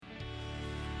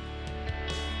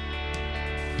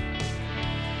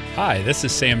Hi, this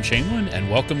is Sam Chamberlain, and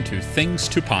welcome to Things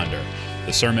to Ponder,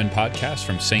 the sermon podcast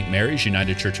from St. Mary's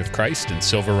United Church of Christ in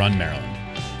Silver Run, Maryland.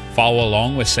 Follow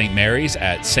along with St. Mary's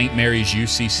at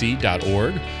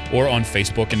stmarysucc.org or on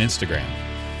Facebook and Instagram.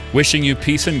 Wishing you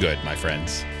peace and good, my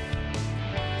friends.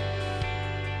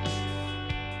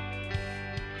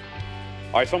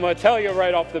 All right, so I'm going to tell you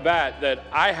right off the bat that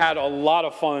I had a lot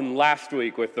of fun last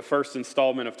week with the first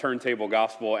installment of Turntable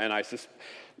Gospel, and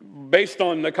based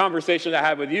on the conversation I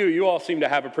had with you, you all seem to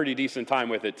have a pretty decent time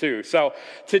with it too. So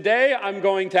today I'm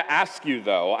going to ask you,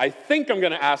 though, I think I'm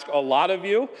going to ask a lot of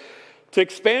you to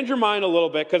expand your mind a little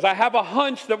bit, because I have a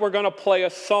hunch that we're going to play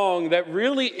a song that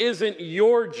really isn't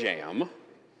your jam,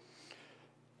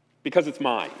 because it's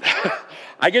mine.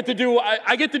 I get to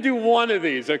do one of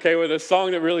these, okay, with a song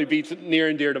that really beats near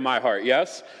and dear to my heart,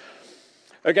 yes?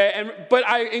 Okay, but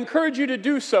I encourage you to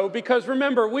do so because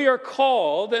remember, we are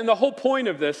called, and the whole point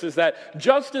of this is that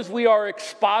just as we are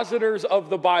expositors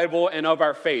of the Bible and of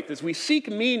our faith, as we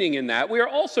seek meaning in that, we are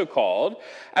also called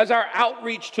as our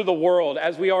outreach to the world,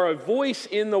 as we are a voice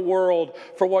in the world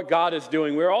for what God is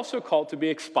doing, we're also called to be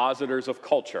expositors of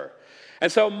culture.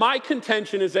 And so my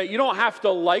contention is that you don't have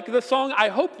to like the song. I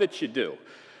hope that you do.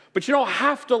 But you don't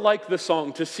have to like the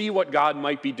song to see what God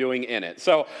might be doing in it.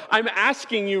 So I'm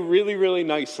asking you really, really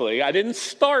nicely. I didn't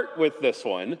start with this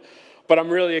one, but I'm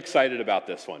really excited about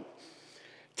this one.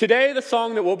 Today, the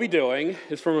song that we'll be doing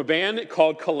is from a band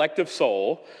called Collective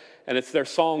Soul, and it's their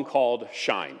song called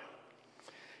Shine.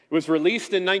 It was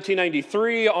released in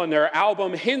 1993 on their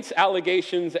album Hints,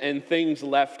 Allegations, and Things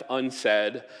Left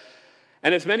Unsaid.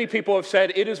 And as many people have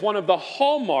said, it is one of the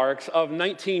hallmarks of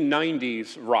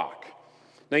 1990s rock.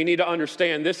 Now, you need to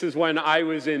understand, this is when I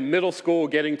was in middle school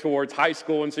getting towards high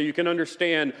school, and so you can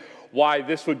understand why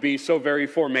this would be so very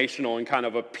formational and kind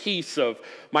of a piece of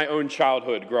my own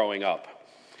childhood growing up.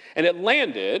 And it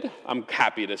landed, I'm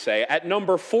happy to say, at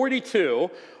number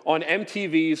 42 on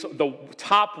MTV's The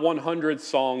Top 100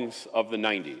 Songs of the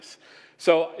 90s.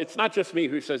 So it's not just me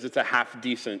who says it's a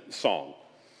half-decent song.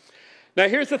 Now,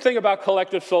 here's the thing about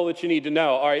Collective Soul that you need to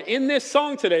know. All right, in this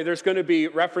song today, there's going to be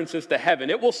references to heaven.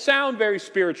 It will sound very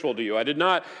spiritual to you.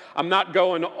 I'm not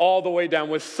going all the way down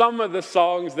with some of the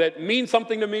songs that mean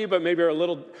something to me, but maybe are a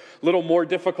little more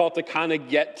difficult to kind of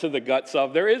get to the guts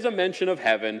of. There is a mention of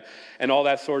heaven and all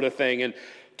that sort of thing. And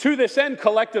to this end,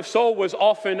 Collective Soul was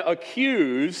often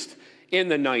accused in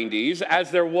the 90s,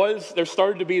 as there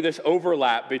started to be this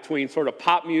overlap between sort of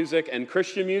pop music and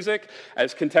Christian music,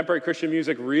 as contemporary Christian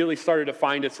music really started to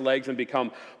find its legs and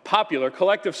become popular.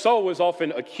 Collective Soul was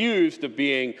often accused of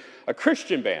being a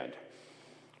Christian band.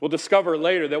 We'll discover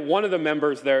later that one of the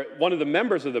members of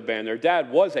the band, their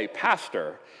dad was a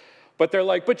pastor, but they're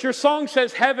like, but your song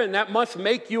says heaven, that must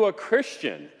make you a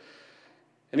Christian.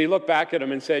 And he looked back at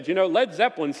him and said, Led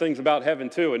Zeppelin sings about heaven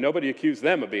too, and nobody accused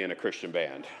them of being a Christian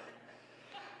band.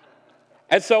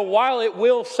 And so while it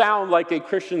will sound like a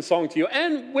Christian song to you,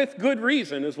 and with good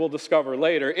reason, as we'll discover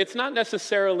later, it's not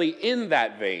necessarily in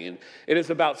that vein. It is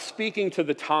about speaking to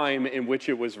the time in which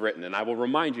it was written. And I will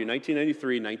remind you,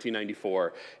 1993,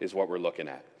 1994 is what we're looking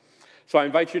at. So I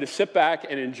invite you to sit back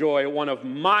and enjoy one of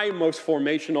my most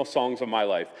formational songs of my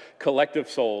life, Collective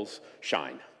Soul's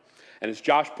Shine. And as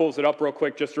Josh pulls it up real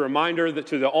quick, just a reminder that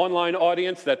to the online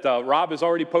audience that Rob has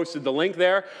already posted the link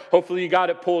there. Hopefully you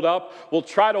got it pulled up. We'll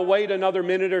try to wait another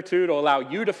minute or two to allow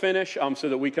you to finish so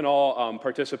that we can all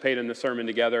participate in the sermon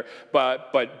together.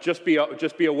 But just be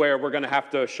aware, we're going to have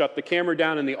to shut the camera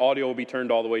down and the audio will be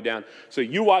turned all the way down. So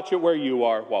you watch it where you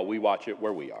are while we watch it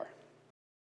where we are.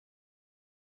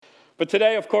 But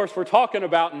today, of course, we're talking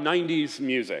about 90s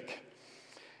music.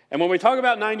 And when we talk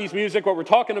about 90s music, what we're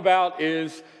talking about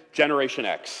is Generation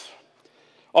X,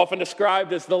 often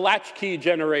described as the latchkey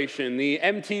generation, the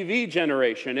MTV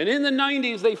generation. And in the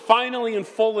 90s, they finally and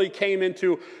fully came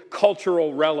into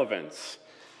cultural relevance.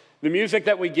 The music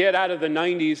that we get out of the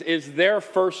 90s is their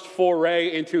first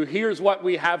foray into here's what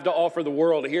we have to offer the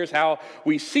world, here's how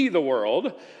we see the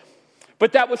world.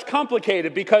 But that was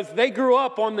complicated because they grew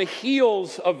up on the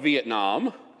heels of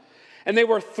Vietnam, and they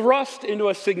were thrust into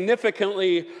a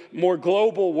significantly more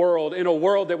global world, in a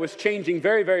world that was changing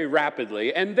very, very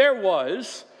rapidly. And there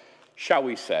was, shall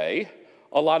we say,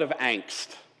 a lot of angst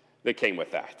that came with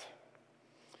that.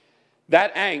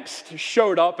 That angst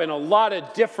showed up in a lot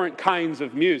of different kinds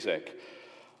of music.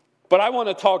 But I want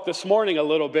to talk this morning a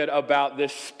little bit about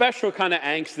this special kind of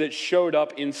angst that showed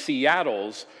up in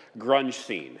Seattle's grunge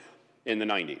scene in the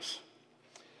 90s.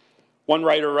 One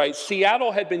writer writes,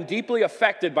 Seattle had been deeply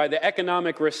affected by the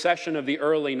economic recession of the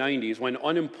early 90s when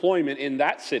unemployment in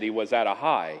that city was at a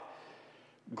high.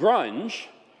 Grunge,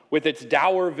 with its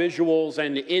dour visuals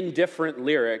and indifferent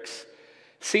lyrics,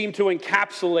 seemed to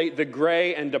encapsulate the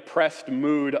gray and depressed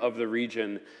mood of the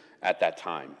region at that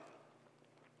time.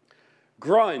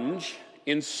 Grunge,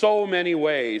 in so many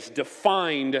ways,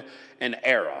 defined an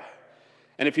era.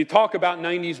 And if you talk about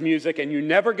 90s music and you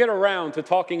never get around to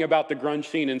talking about the grunge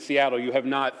scene in Seattle, you have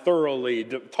not thoroughly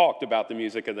talked about the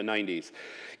music of the 90s.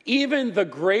 Even the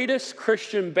greatest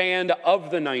Christian band of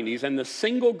the 90s and the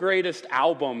single greatest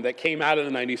album that came out of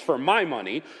the 90s, for my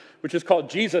money, which is called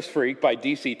Jesus Freak by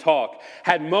DC Talk,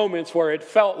 had moments where it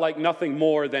felt like nothing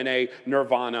more than a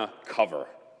Nirvana cover.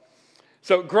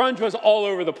 So grunge was all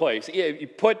over the place. You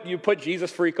put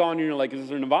Jesus Freak on and you're like, is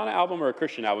this a Nirvana album or a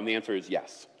Christian album? The answer is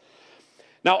yes.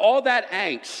 Now, all that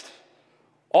angst,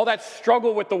 all that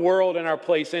struggle with the world and our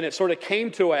place in it sort of came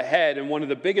to a head, and one of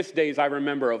the biggest days I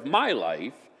remember of my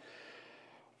life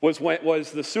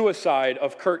was the suicide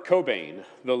of Kurt Cobain,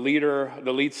 the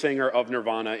lead singer of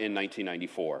Nirvana in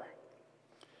 1994.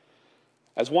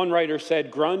 As one writer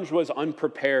said, grunge was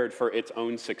unprepared for its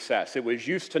own success. It was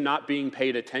used to not being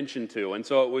paid attention to, and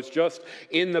so it was just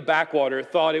in the backwater.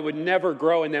 It thought it would never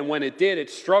grow, and then when it did, it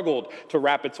struggled to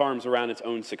wrap its arms around its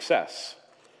own success.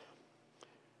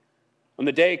 On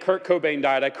the day Kurt Cobain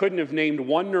died, I couldn't have named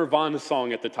one Nirvana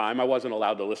song at the time. I wasn't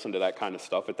allowed to listen to that kind of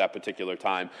stuff at that particular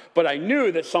time. But I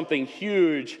knew that something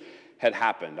huge had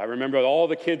happened. I remember all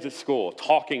the kids at school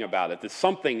talking about it, that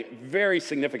something very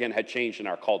significant had changed in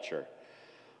our culture.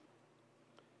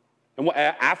 And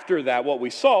after that, what we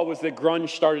saw was that grunge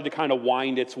started to kind of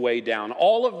wind its way down.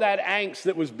 All of that angst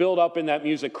that was built up in that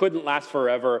music couldn't last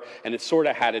forever, and it sort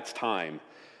of had its time.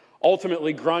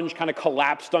 Ultimately, grunge kind of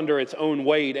collapsed under its own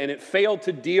weight, and it failed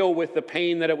to deal with the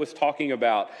pain that it was talking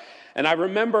about. And I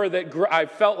remember that I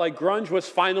felt like grunge was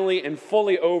finally and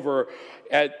fully over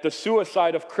at the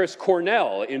suicide of Chris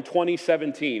Cornell in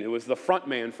 2017, who was the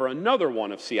frontman for another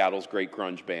one of Seattle's great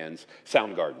grunge bands,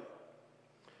 Soundgarden.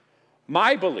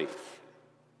 My belief,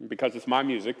 because it's my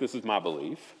music, this is my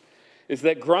belief, is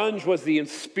that grunge was the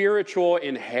spiritual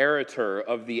inheritor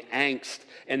of the angst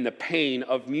and the pain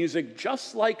of music,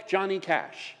 just like Johnny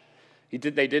Cash. They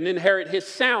didn't inherit his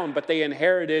sound, but they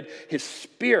inherited his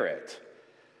spirit.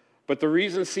 But the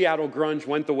reason Seattle grunge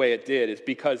went the way it did is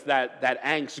because that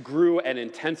angst grew and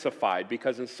intensified,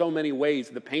 because in so many ways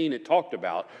the pain it talked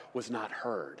about was not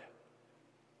heard.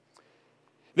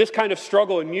 This kind of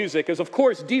struggle in music is, of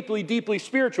course, deeply, deeply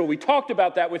spiritual. We talked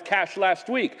about that with Cash last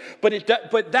week. But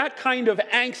that kind of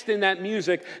angst in that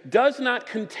music does not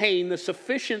contain the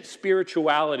sufficient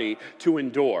spirituality to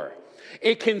endure.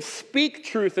 It can speak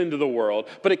truth into the world,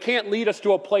 but it can't lead us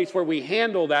to a place where we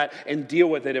handle that and deal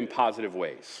with it in positive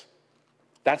ways.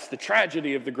 That's the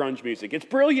tragedy of the grunge music. It's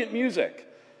brilliant music,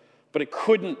 but it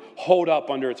couldn't hold up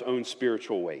under its own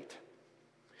spiritual weight.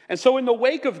 And so in the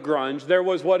wake of grunge, there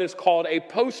was what is called a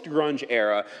post-grunge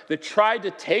era that tried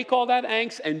to take all that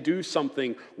angst and do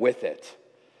something with it.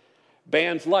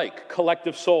 Bands like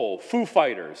Collective Soul, Foo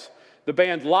Fighters, the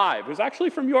band Live, who's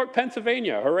actually from York,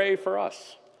 Pennsylvania, hooray for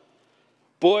us.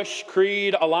 Bush,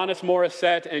 Creed, Alanis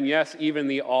Morissette, and yes, even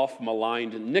the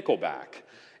oft-maligned Nickelback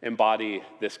embody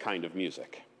this kind of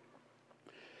music.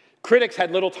 Critics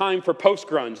had little time for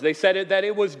post-grunge. They said that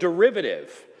it was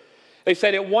derivative. They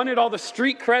said it wanted all the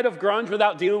street cred of grunge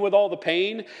without dealing with all the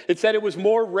pain. It said it was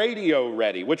more radio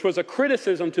ready, which was a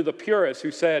criticism to the purists who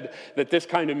said that this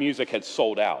kind of music had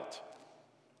sold out.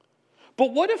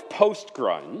 But what if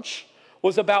post-grunge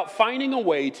was about finding a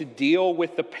way to deal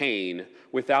with the pain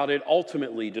without it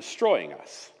ultimately destroying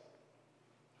us?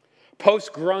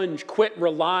 Post-grunge quit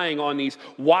relying on these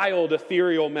wild,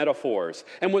 ethereal metaphors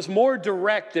and was more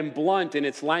direct and blunt in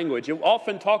its language. It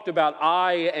often talked about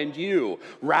I and you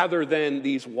rather than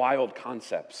these wild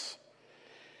concepts.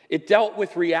 It dealt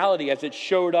with reality as it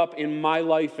showed up in my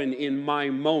life and in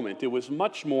my moment. It was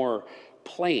much more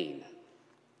plain.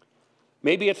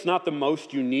 Maybe it's not the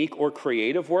most unique or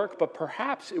creative work, but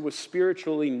perhaps it was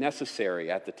spiritually necessary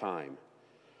at the time.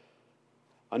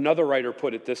 Another writer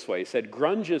put it this way. He said,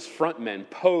 grunge's frontmen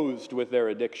posed with their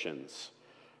addictions.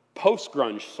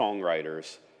 Post-grunge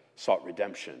songwriters sought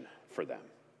redemption for them.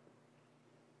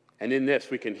 And in this,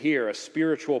 we can hear a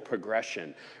spiritual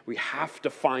progression. We have to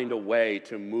find a way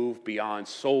to move beyond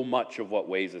so much of what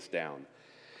weighs us down.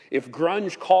 If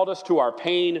grunge called us to our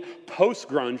pain,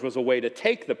 post-grunge was a way to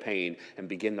take the pain and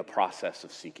begin the process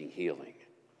of seeking healing.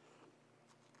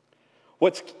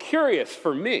 What's curious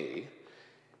for me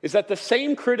is that the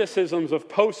same criticisms of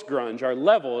post-grunge are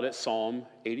leveled at Psalm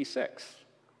 86.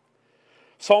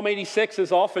 Psalm 86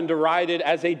 is often derided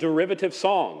as a derivative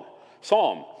psalm.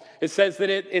 It says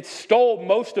that it stole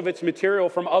most of its material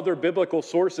from other biblical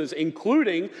sources,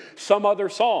 including some other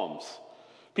psalms.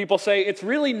 People say it's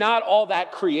really not all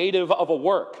that creative of a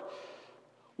work.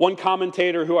 One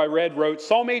commentator who I read wrote,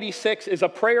 Psalm 86 is a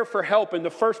prayer for help in the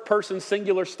first person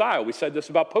singular style. We said this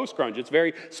about post-grunge. It's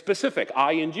very specific,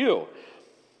 I and you. It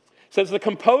says the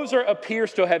composer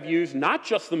appears to have used not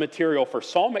just the material for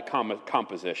psalmic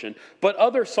composition, but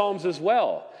other psalms as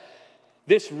well.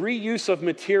 This reuse of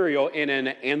material in an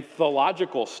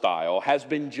anthological style has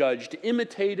been judged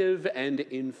imitative and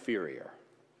inferior.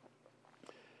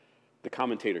 The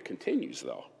commentator continues,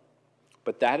 though.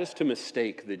 But that is to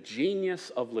mistake the genius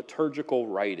of liturgical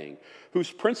writing, whose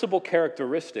principal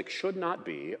characteristic should not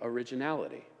be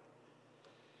originality. It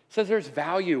says there's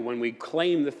value when we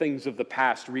claim the things of the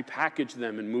past, repackage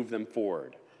them, and move them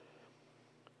forward.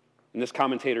 And this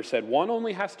commentator said, one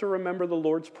only has to remember the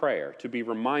Lord's Prayer to be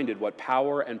reminded what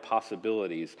power and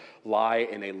possibilities lie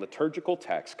in a liturgical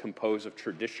text composed of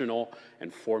traditional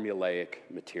and formulaic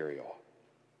material.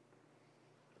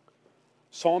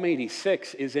 Psalm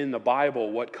 86 is in the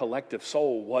Bible what Collective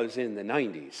Soul was in the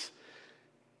 90s.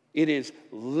 It is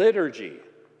liturgy.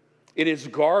 It is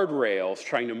guardrails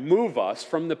trying to move us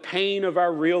from the pain of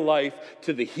our real life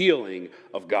to the healing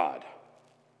of God.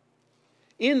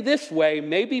 In this way,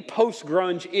 maybe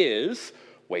post-grunge is,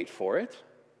 wait for it,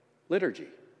 liturgy.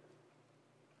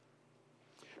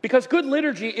 Because good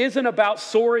liturgy isn't about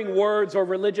soaring words or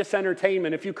religious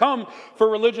entertainment. If you come for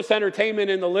religious entertainment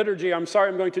in the liturgy, I'm sorry,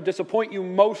 I'm going to disappoint you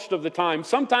most of the time.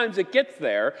 Sometimes it gets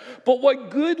there. But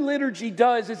what good liturgy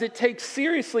does is it takes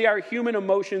seriously our human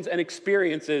emotions and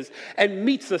experiences and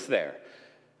meets us there. It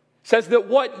says that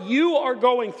what you are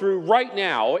going through right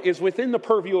now is within the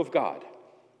purview of God.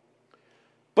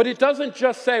 But it doesn't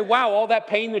just say, wow, all that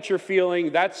pain that you're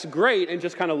feeling, that's great, and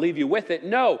just kind of leave you with it.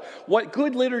 No, what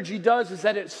good liturgy does is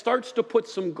that it starts to put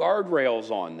some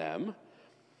guardrails on them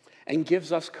and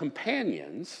gives us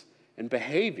companions and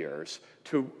behaviors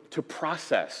to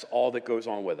process all that goes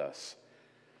on with us.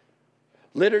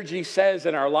 Liturgy says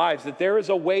in our lives that there is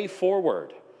a way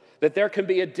forward, that there can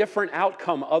be a different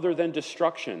outcome other than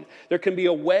destruction. There can be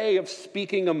a way of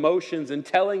speaking emotions and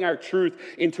telling our truth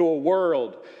into a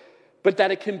world, but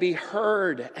that it can be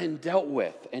heard and dealt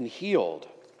with and healed.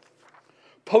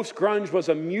 Post-grunge was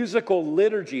a musical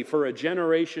liturgy for a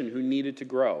generation who needed to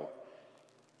grow.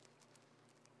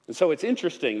 And so it's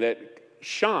interesting that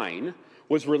Shine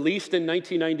was released in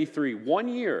 1993, 1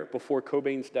 year before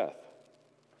Cobain's death.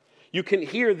 You can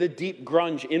hear the deep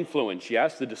grunge influence,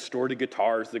 yes, the distorted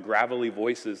guitars, the gravelly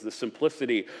voices, the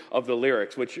simplicity of the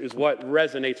lyrics, which is what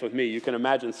resonates with me. You can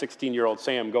imagine 16-year-old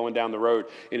Sam going down the road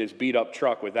in his beat-up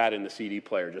truck with that in the CD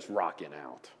player, just rocking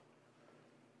out.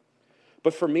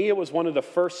 But for me, it was one of the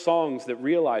first songs that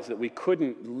realized that we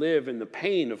couldn't live in the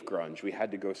pain of grunge. We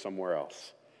had to go somewhere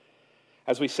else.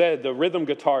 As we said, the rhythm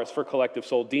guitarist for Collective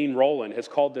Soul, Dean Rowland, has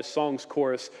called this song's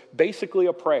chorus basically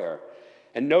a prayer,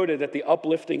 and noted that the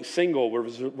uplifting single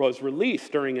was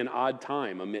released during an odd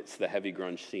time amidst the heavy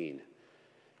grunge scene.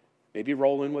 Maybe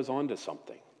Rowland was onto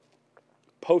something.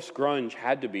 Post-grunge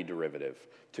had to be derivative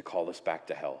to call us back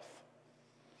to health.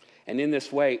 And in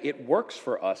this way, it works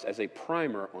for us as a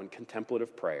primer on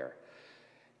contemplative prayer,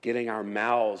 getting our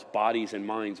mouths, bodies, and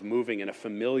minds moving in a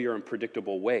familiar and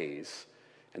predictable ways,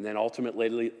 and then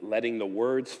ultimately letting the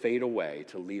words fade away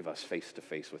to leave us face to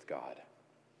face with God.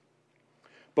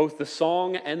 Both the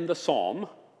song and the psalm,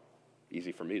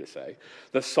 easy for me to say,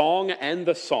 the song and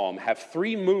the psalm have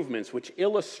three movements which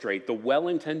illustrate the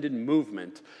well-intended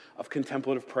movement of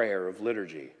contemplative prayer, of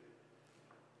liturgy.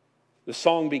 The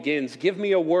song begins, give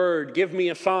me a word, give me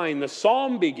a sign. The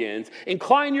psalm begins,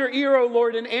 incline your ear, O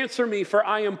Lord, and answer me, for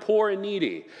I am poor and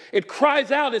needy. It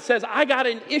cries out, it says, I got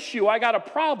an issue, I got a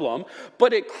problem,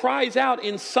 but it cries out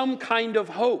in some kind of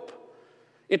hope.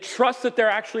 It trusts that there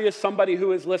actually is somebody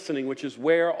who is listening, which is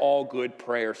where all good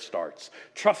prayer starts,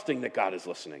 trusting that God is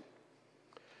listening.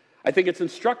 I think it's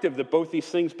instructive that both these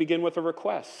things begin with a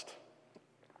request.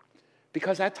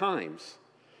 Because at times,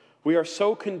 we are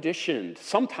so conditioned,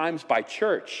 sometimes by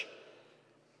church,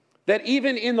 that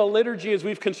even in the liturgy as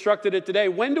we've constructed it today,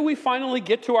 when do we finally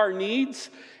get to our needs?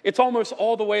 It's almost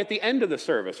all the way at the end of the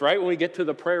service, right? When we get to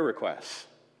the prayer requests.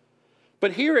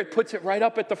 But here it puts it right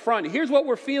up at the front. Here's what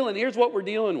we're feeling. Here's what we're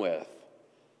dealing with.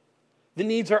 The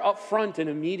needs are up front and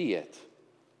immediate.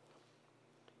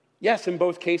 Yes, in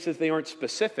both cases they aren't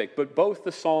specific, but both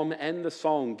the psalm and the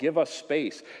song give us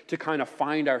space to kind of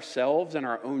find ourselves and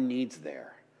our own needs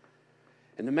there.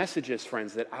 And the message is,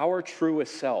 friends, that our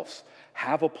truest selves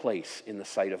have a place in the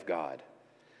sight of God.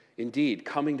 Indeed,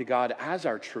 coming to God as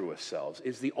our truest selves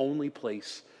is the only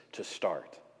place to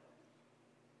start.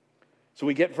 So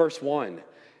we get verse 1,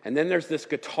 and then there's this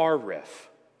guitar riff,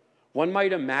 One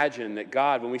might imagine that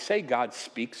God, when we say God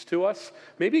speaks to us,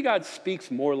 maybe God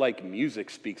speaks more like music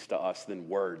speaks to us than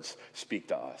words speak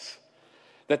to us.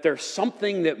 That there's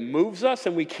something that moves us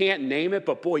and we can't name it,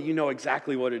 but boy, you know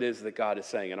exactly what it is that God is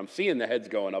saying. And I'm seeing the heads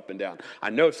going up and down. I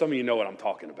know some of you know what I'm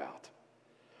talking about.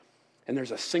 And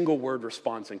there's a single word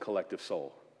response in Collective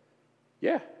Soul.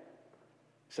 Yeah. It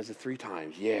says it 3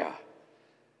 times. Yeah.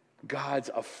 God's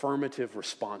affirmative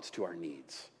response to our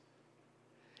needs.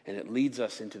 And it leads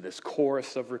us into this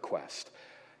chorus of request.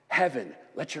 Heaven,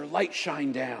 let your light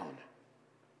shine down.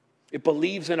 It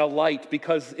believes in a light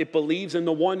because it believes in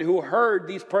the one who heard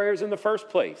these prayers in the first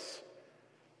place.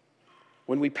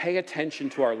 When we pay attention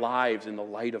to our lives in the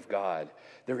light of God,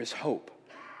 there is hope.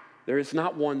 There is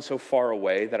not one so far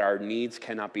away that our needs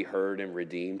cannot be heard and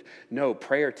redeemed. No,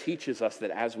 prayer teaches us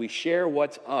that as we share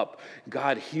what's up,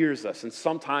 God hears us. And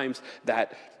sometimes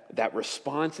that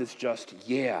response is just,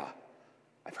 yeah,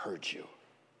 I've heard you.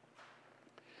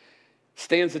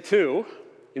 Stanza 2,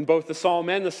 in both the psalm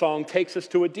and the song, takes us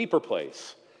to a deeper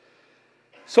place.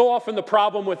 So often the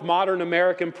problem with modern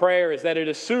American prayer is that it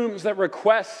assumes that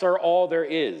requests are all there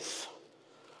is.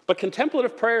 But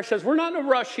contemplative prayer says, we're not in a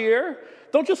rush here.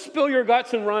 Don't just spill your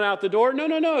guts and run out the door.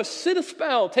 No. Sit a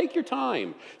spell. Take your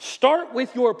time. Start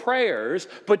with your prayers,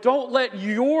 but don't let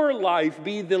your life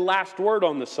be the last word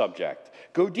on the subject.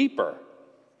 Go deeper.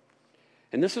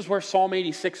 And this is where Psalm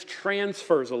 86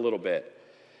 transfers a little bit.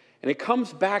 And it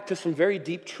comes back to some very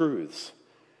deep truths.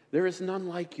 There is none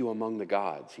like you among the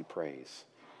gods, he prays.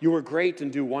 You are great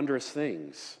and do wondrous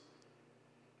things.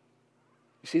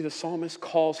 You see, the psalmist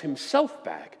calls himself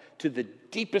back to the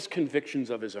deepest convictions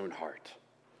of his own heart.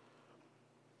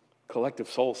 Collective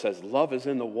Soul says, love is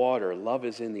in the water, love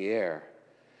is in the air.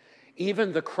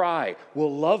 Even the cry,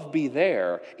 will love be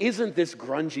there, isn't this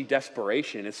grungy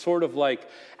desperation. It's sort of like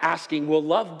asking, will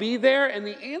love be there? And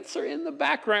the answer in the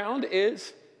background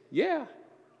is, yeah,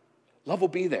 love will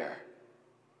be there.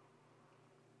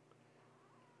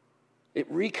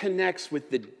 It reconnects with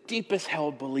the deepest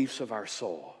held beliefs of our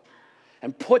soul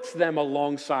and puts them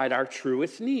alongside our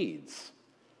truest needs.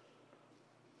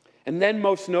 And then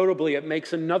most notably, it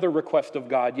makes another request of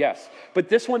God, yes. But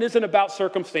this one isn't about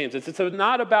circumstances. It's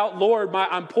not about, Lord,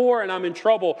 I'm poor and I'm in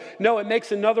trouble. No, it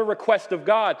makes another request of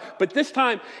God. But this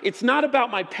time, it's not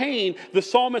about my pain. The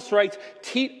psalmist writes,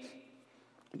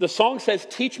 the song says,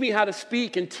 teach me how to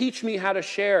speak and teach me how to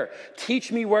share.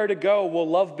 Teach me where to go. Will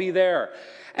love be there?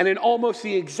 And in almost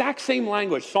the exact same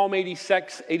language, Psalm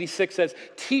 86 says,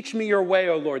 teach me your way,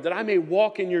 O Lord, that I may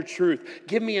walk in your truth.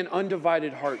 Give me an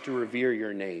undivided heart to revere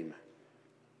your name.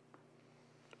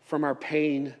 From our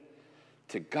pain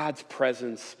to God's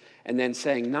presence, and then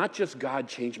saying, not just God,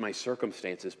 change my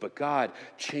circumstances, but God,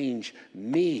 change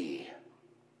me.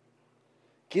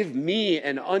 Give me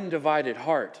an undivided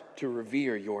heart to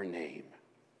revere your name.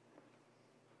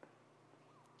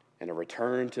 And a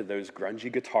return to those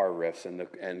grungy guitar riffs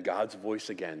and God's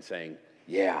voice again saying,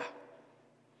 yeah,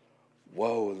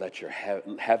 whoa, let your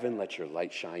heaven, let your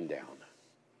light shine down.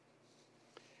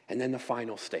 And then the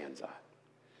final stanza.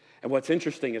 And what's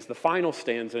interesting is the final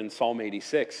stanza in Psalm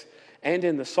 86 and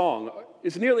in the song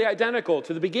is nearly identical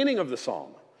to the beginning of the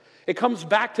song. It comes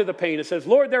back to the pain. It says,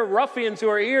 Lord, there are ruffians who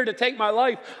are here to take my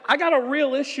life. I got a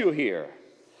real issue here.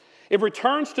 It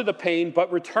returns to the pain,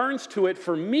 but returns to it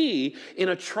for me in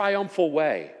a triumphal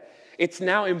way. It's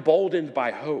now emboldened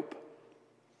by hope.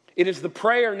 It is the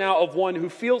prayer now of one who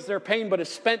feels their pain, but has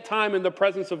spent time in the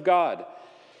presence of God.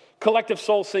 Collective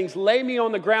Soul sings, lay me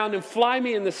on the ground and fly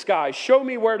me in the sky. Show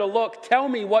me where to look. Tell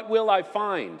me what will I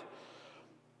find.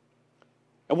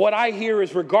 And what I hear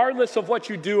is, regardless of what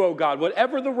you do, oh God,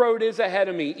 whatever the road is ahead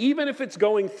of me, even if it's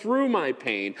going through my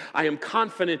pain, I am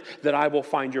confident that I will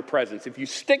find your presence. If you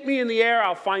stick me in the air,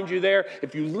 I'll find you there.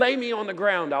 If you lay me on the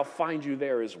ground, I'll find you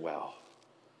there as well.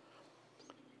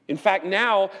 In fact,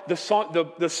 now the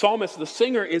psalmist, the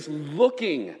singer, is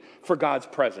looking for God's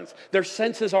presence. Their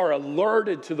senses are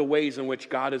alerted to the ways in which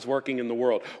God is working in the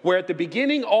world. Where at the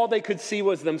beginning, all they could see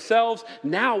was themselves,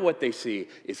 now what they see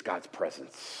is God's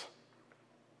presence.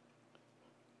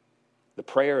 The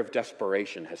prayer of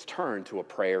desperation has turned to a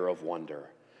prayer of wonder.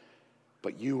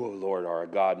 But you, O Lord, are a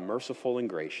God merciful and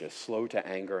gracious, slow to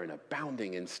anger and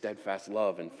abounding in steadfast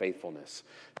love and faithfulness.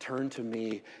 Turn to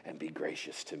me and be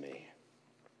gracious to me.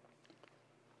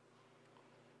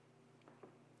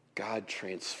 God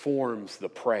transforms the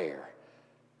prayer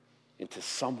into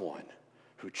someone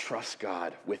who trusts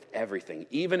God with everything,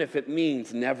 even if it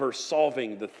means never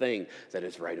solving the thing that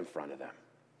is right in front of them.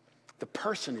 The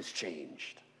person is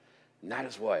changed. And that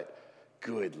is what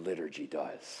good liturgy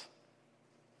does.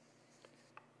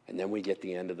 And then we get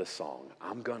the end of the song.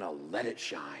 I'm going to let it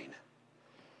shine.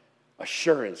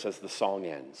 assurance as the song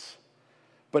ends.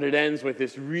 But it ends with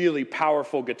this really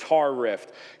powerful guitar riff.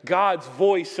 God's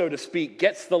voice, so to speak,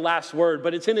 gets the last word,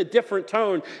 but it's in a different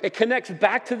tone. It connects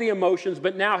back to the emotions,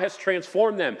 but now has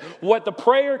transformed them. What the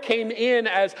prayer came in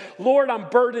as, Lord, I'm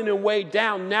burdened and weighed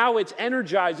down. Now it's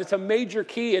energized. It's a major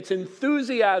key. It's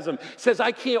enthusiasm. It says,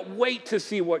 I can't wait to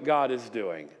see what God is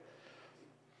doing.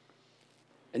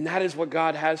 And that is what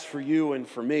God has for you and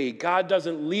for me. God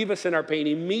doesn't leave us in our pain.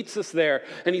 He meets us there,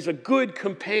 and he's a good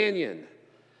companion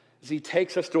as he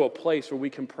takes us to a place where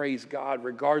we can praise God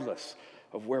regardless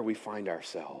of where we find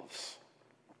ourselves.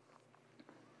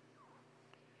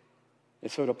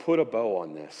 And so to put a bow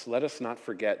on this, let us not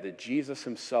forget that Jesus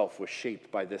himself was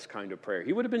shaped by this kind of prayer.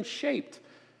 He would have been shaped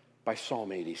by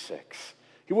Psalm 86.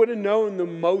 He would have known the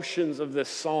motions of this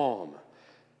psalm.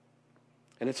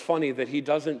 And it's funny that he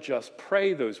doesn't just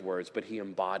pray those words, but he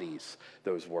embodies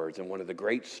those words in one of the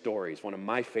great stories, one of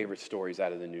my favorite stories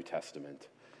out of the New Testament.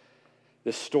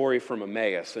 This story from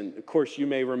Emmaus. And of course, you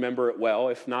may remember it well.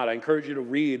 If not, I encourage you to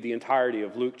read the entirety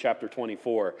of Luke chapter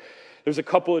 24. There's a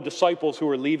couple of disciples who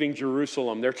are leaving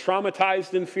Jerusalem. They're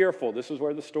traumatized and fearful. This is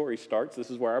where the story starts. This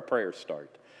is where our prayers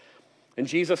start. And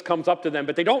Jesus comes up to them,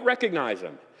 but they don't recognize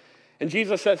him. And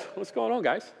Jesus says, what's going on,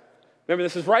 guys? Remember,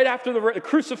 this is right after the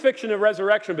crucifixion and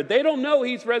resurrection, but they don't know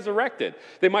he's resurrected.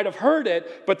 They might have heard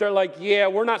it, but they're like, yeah,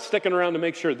 we're not sticking around to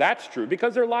make sure that's true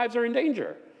because their lives are in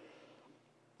danger.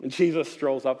 And Jesus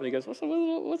strolls up and he goes, what's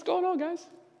going on, guys?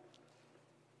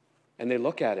 And they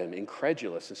look at him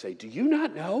incredulous and say, do you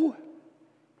not know?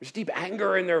 There's deep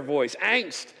anger in their voice,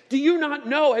 angst. Do you not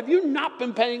know? Have you not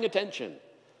been paying attention?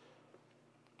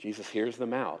 Jesus hears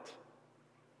them out.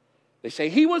 They say,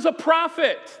 he was a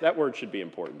prophet. That word should be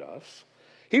important to us.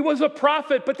 He was a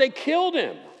prophet, but they killed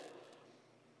him.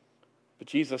 But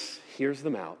Jesus hears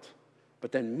them out,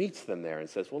 but then meets them there and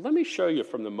says, well, let me show you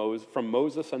from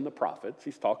Moses and the prophets.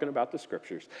 He's talking about the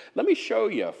scriptures. Let me show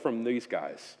you from these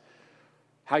guys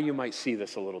how you might see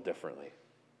this a little differently.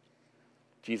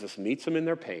 Jesus meets them in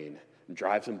their pain and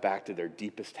drives them back to their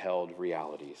deepest held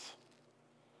realities.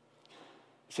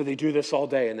 So they do this all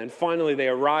day, and then finally they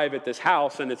arrive at this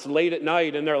house, and it's late at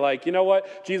night, and they're like, you know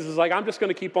what? Jesus is like, I'm just going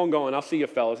to keep on going. I'll see you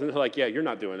fellas. And they're like, yeah, you're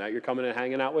not doing that. You're coming and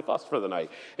hanging out with us for the night.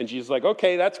 And Jesus is like,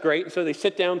 okay, that's great. And so they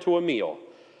sit down to a meal.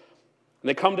 And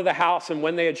they come to the house, and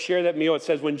when they had shared that meal, it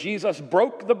says, when Jesus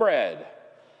broke the bread,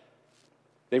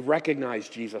 they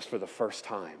recognized Jesus for the first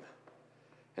time.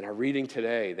 And our reading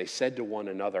today, they said to one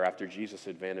another after Jesus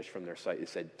had vanished from their sight, they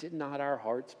said, did not our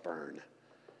hearts burn?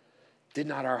 Did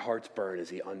not our hearts burn as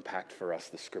he unpacked for us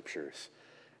the scriptures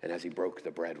and as he broke the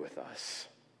bread with us?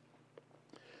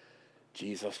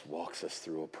 Jesus walks us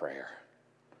through a prayer.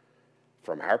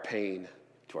 From our pain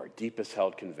to our deepest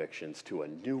held convictions to a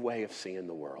new way of seeing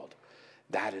the world.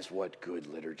 That is what good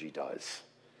liturgy does.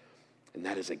 And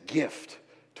that is a gift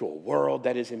to a world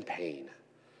that is in pain.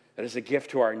 That is a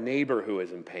gift to our neighbor who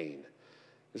is in pain.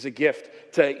 It's a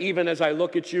gift to, even as I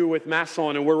look at you with masks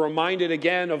on and we're reminded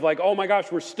again of like, oh my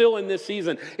gosh, we're still in this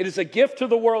season. It is a gift to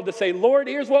the world to say, Lord,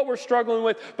 here's what we're struggling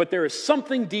with, but there is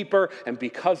something deeper, and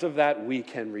because of that, we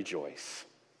can rejoice.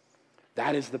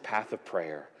 That is the path of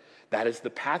prayer. That is the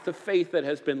path of faith that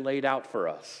has been laid out for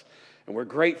us. And we're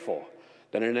grateful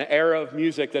that in an era of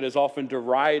music that is often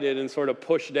derided and sort of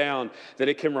pushed down, that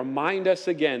it can remind us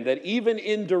again that even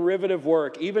in derivative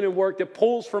work, even in work that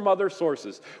pulls from other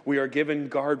sources, we are given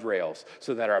guardrails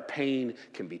so that our pain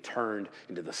can be turned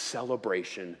into the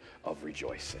celebration of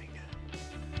rejoicing.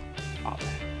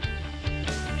 Amen.